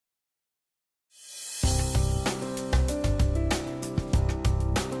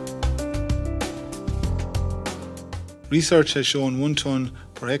Research has shown 1 tonne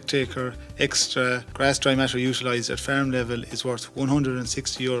per hectare extra grass dry matter utilised at farm level is worth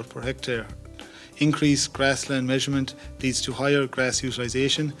 €160 per hectare. Increased grassland measurement leads to higher grass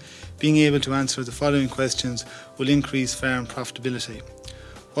utilisation. Being able to answer the following questions will increase farm profitability.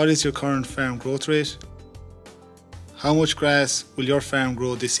 What is your current farm growth rate? How much grass will your farm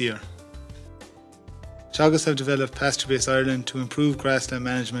grow this year? Teagasc have developed PastureBase Ireland to improve grassland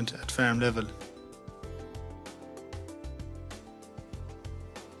management at farm level.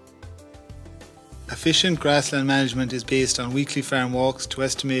 Efficient grassland management is based on weekly farm walks to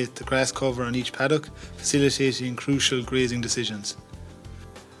estimate the grass cover on each paddock, facilitating crucial grazing decisions.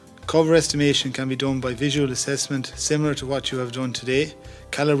 Cover estimation can be done by visual assessment similar to what you have done today,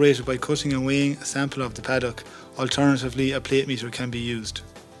 calibrated by cutting and weighing a sample of the paddock. Alternatively, a plate meter can be used.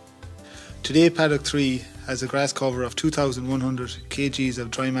 Today, Paddock 3 has a grass cover of 2,100 kgs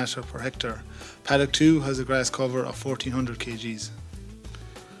of dry matter per hectare. Paddock 2 has a grass cover of 1,400 kgs.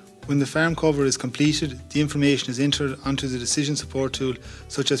 When the farm cover is completed, the information is entered onto the decision support tool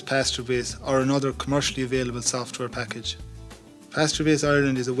such as PastureBase or another commercially available software package. PastureBase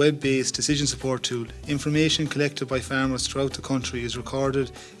Ireland is a web-based decision support tool. Information collected by farmers throughout the country is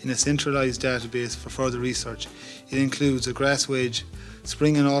recorded in a centralised database for further research. It includes a grass wedge,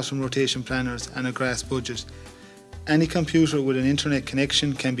 spring and autumn rotation planners and a grass budget. Any computer with an internet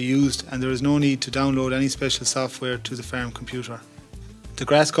connection can be used, and there is no need to download any special software to the farm computer. The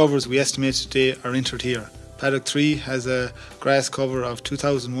grass covers we estimate today are entered here. Paddock 3 has a grass cover of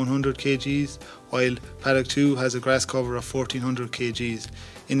 2,100 kgs, while Paddock 2 has a grass cover of 1,400 kgs.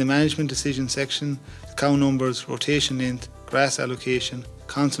 In the management decision section, the cow numbers, rotation length, grass allocation,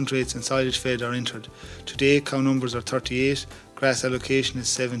 concentrates and silage fed are entered. Today, cow numbers are 38, grass allocation is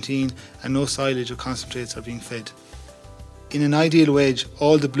 17, and no silage or concentrates are being fed. In an ideal wedge,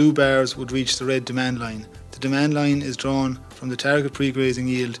 all the blue bars would reach the red demand line. The demand line is drawn from the target pre-grazing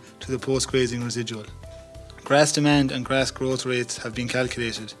yield to the post-grazing residual. Grass demand and grass growth rates have been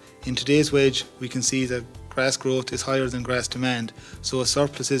calculated. In today's wedge, we can see that grass growth is higher than grass demand, so a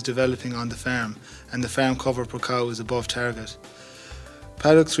surplus is developing on the farm, and the farm cover per cow is above target.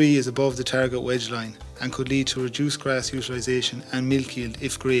 Paddock 3 is above the target wedge line and could lead to reduced grass utilisation and milk yield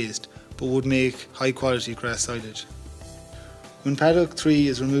if grazed, but would make high quality grass silage. When Paddock 3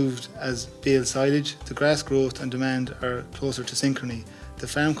 is removed as bale silage, the grass growth and demand are closer to synchrony. The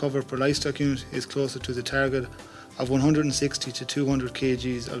farm cover per livestock unit is closer to the target of 160 to 200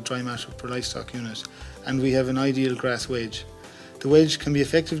 kgs of dry matter per livestock unit, and we have an ideal grass wedge. The wedge can be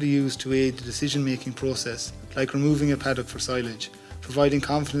effectively used to aid the decision-making process, like removing a paddock for silage, providing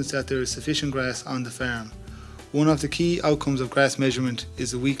confidence that there is sufficient grass on the farm. One of the key outcomes of grass measurement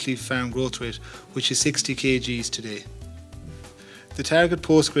is the weekly farm growth rate, which is 60 kgs today. The target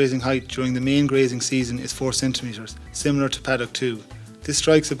post-grazing height during the main grazing season is 4 cm, similar to Paddock 2. This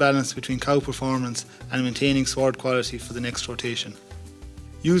strikes a balance between cow performance and maintaining sward quality for the next rotation.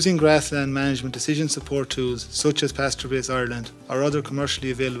 Using grassland management decision support tools such as PastureBase Ireland or other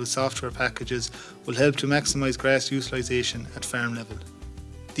commercially available software packages will help to maximise grass utilisation at farm level.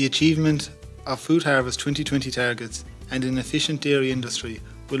 The achievement of Food Harvest 2020 targets and an efficient dairy industry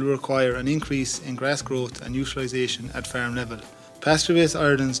will require an increase in grass growth and utilisation at farm level. PastureBase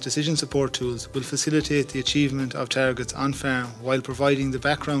Ireland's decision support tools will facilitate the achievement of targets on farm while providing the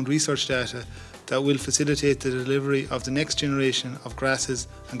background research data that will facilitate the delivery of the next generation of grasses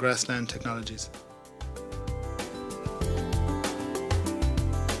and grassland technologies.